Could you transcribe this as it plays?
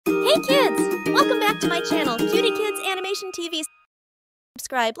Hey kids! Welcome back to my channel, Cutie Kids Animation TV.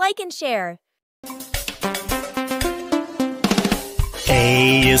 Subscribe, like, and share.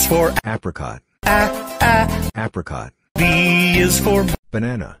 A is for apricot, apricot. B is for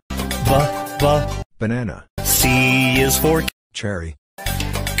Banana, banana. C is for Cherry,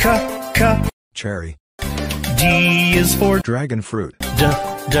 cherry. D is for Dragon fruit,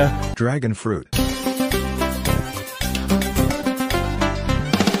 dragon fruit.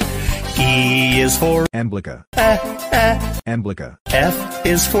 E is for Amblica, amblica. F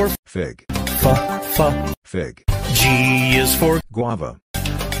is for Fig, fig. G is for Guava,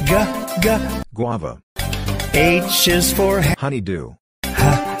 guava. H is for Honeydew,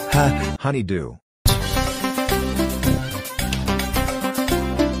 honeydew.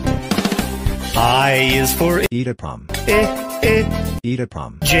 I is for Edapom,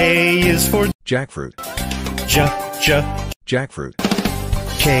 edapom. J is for Jackfruit, jackfruit.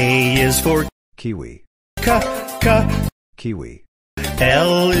 K is for Kiwi, kiwi.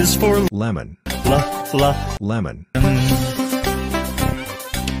 L is for Lemon, lemon.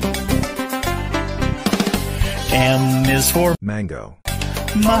 M is for Mango,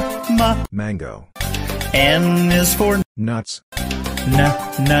 mango. N is for Nuts,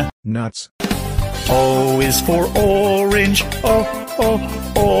 nuts. O is for orange,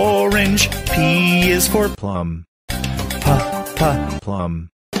 orange. P is for Plum, plum.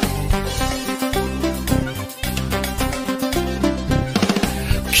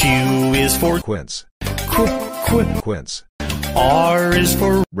 Q is for Quince, quince. R is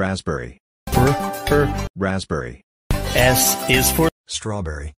for Raspberry, raspberry. S is for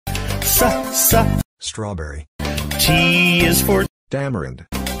Strawberry, strawberry. T is for Tamarind,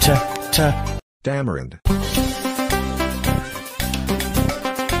 tamarind.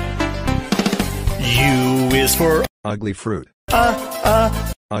 U is for Ugly fruit,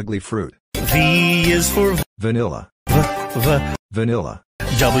 ugly fruit. V is for Vanilla, vanilla.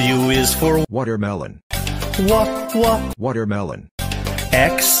 W is for Watermelon, watermelon.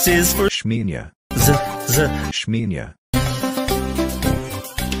 X is for Shmenia, shmenia.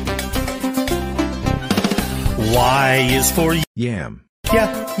 Y is for Yam,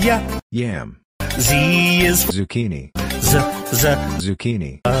 yam. Z is for Zucchini,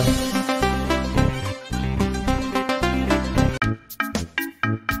 zucchini.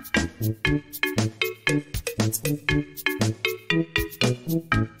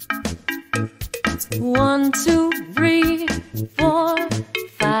 One, 2, 3, 4,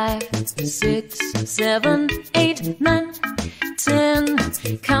 5, 6, 7, 8, 9, 10.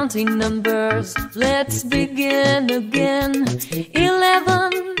 Counting numbers, let's begin again.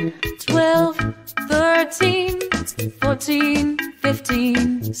 11, 12, 13, 14,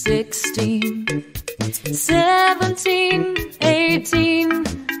 15, 16, 17, 18,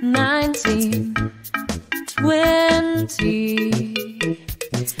 19, 20.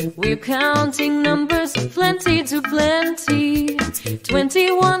 We're counting numbers, plenty to plenty.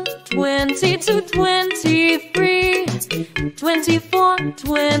 21, 22, 23, 24,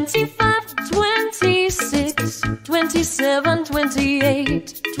 25, 26, 27,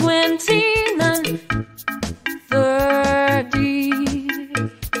 28, 29, 30.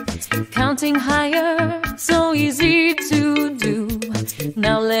 Counting higher, so easy to do.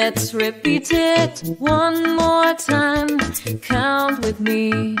 Now let's repeat it one more time. Count with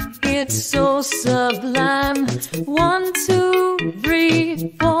me, it's so sublime. 1, 2,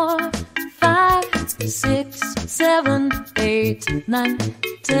 3, 4, 5, 6, 7, 8, 9,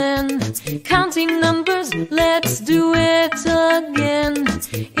 10. Counting numbers, let's do it again.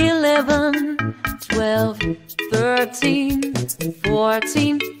 11, 12, 13,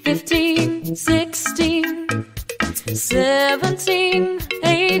 14, 15, 16, 17,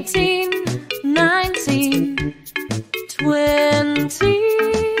 18, 19, 20.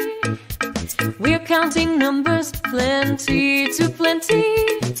 We're counting numbers, plenty to plenty.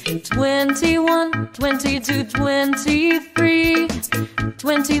 21, 22, 23,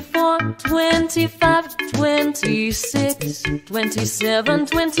 24, 25, 26, 27,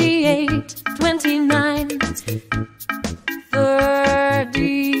 28, 29,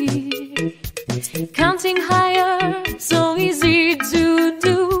 30. Counting higher, so easy to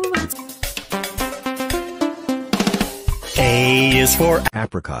do. A is for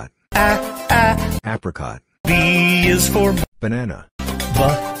apricot, apricot. B is for Banana,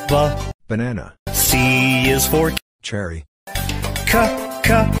 banana. C is for Cherry,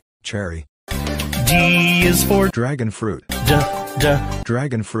 cherry. D is for Dragon fruit,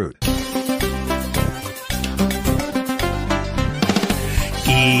 dragon fruit.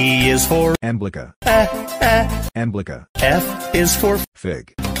 E is for Amblica, amblica. F is for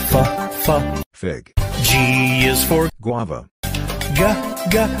Fig, Fig. G is for Guava.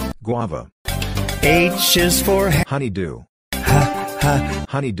 G, Guava. H is for Honeydew.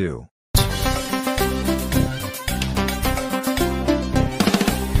 Honeydew.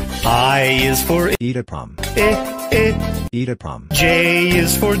 I is for Edapom. Edapom. J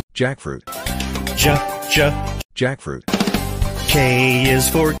is for Jackfruit. J, Jackfruit. K is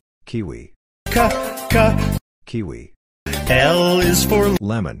for Kiwi. K, Kiwi. L is for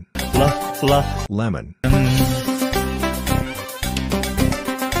Lemon. Lemon.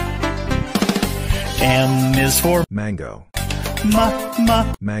 M is for Mango.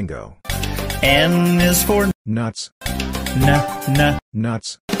 Mango. N is for Nuts.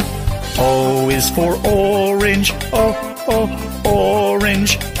 Nuts. O is for orange,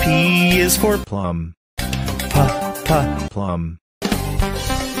 orange. P is for plum. Plum.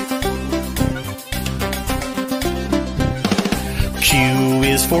 Q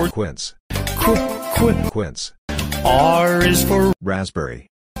is for Quince. Quince. R is for Raspberry.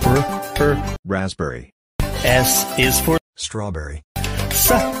 Raspberry. S is for Strawberry.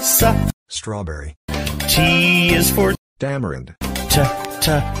 Strawberry. T is for Tamarind.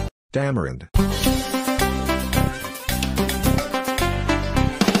 Tamarind.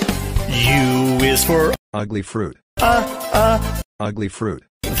 U is for Ugly fruit. Ugly fruit.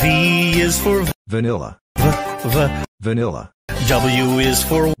 V is for Vanilla. Vanilla. W is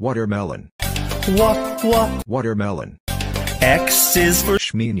for Watermelon. Watermelon. X is for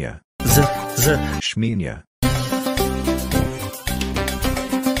Shmenia. Shmenia.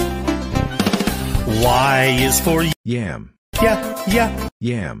 Y is for Yam.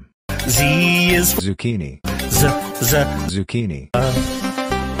 Yam. Z is for Zucchini. Zucchini.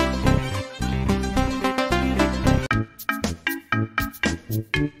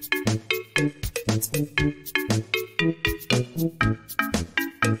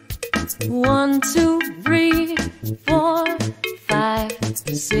 One, two, three, 4, 5,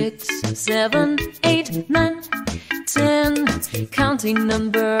 6, 7, 8, 9, 10. Counting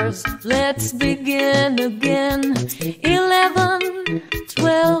numbers, let's begin again. 11,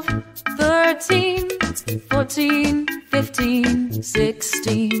 12, 13, 14, 15,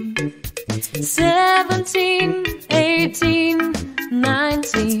 16, 17, 18,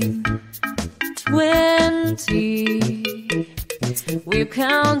 19, 20. We're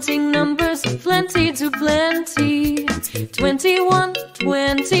counting numbers, plenty to plenty. 21,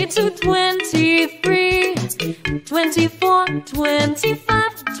 22, 23, 24,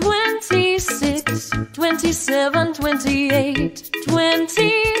 25, 26, 27, 28,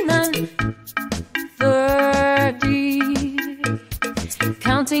 29, 30.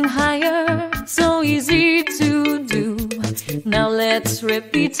 Counting higher, so easy to do. Now let's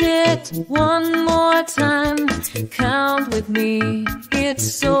repeat it one more time. Count with me,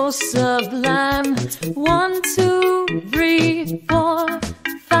 it's so sublime. 1, 2, 3, 4,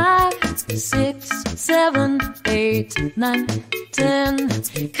 5, 6, 7, 8, 9, 10.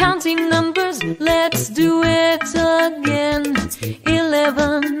 Counting numbers, let's do it again.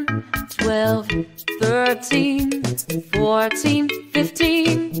 11, 12, 13, 14,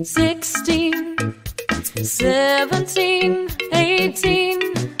 15, 16, 17, 18,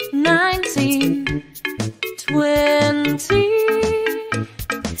 19, 20.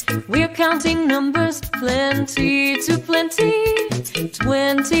 We're counting numbers, plenty to plenty.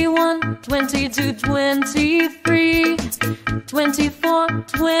 21, 22, 23, 24,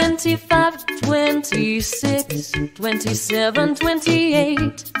 25, 26, 27,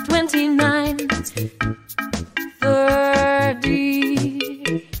 28, 29,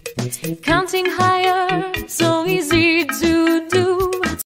 30. Counting higher, so easy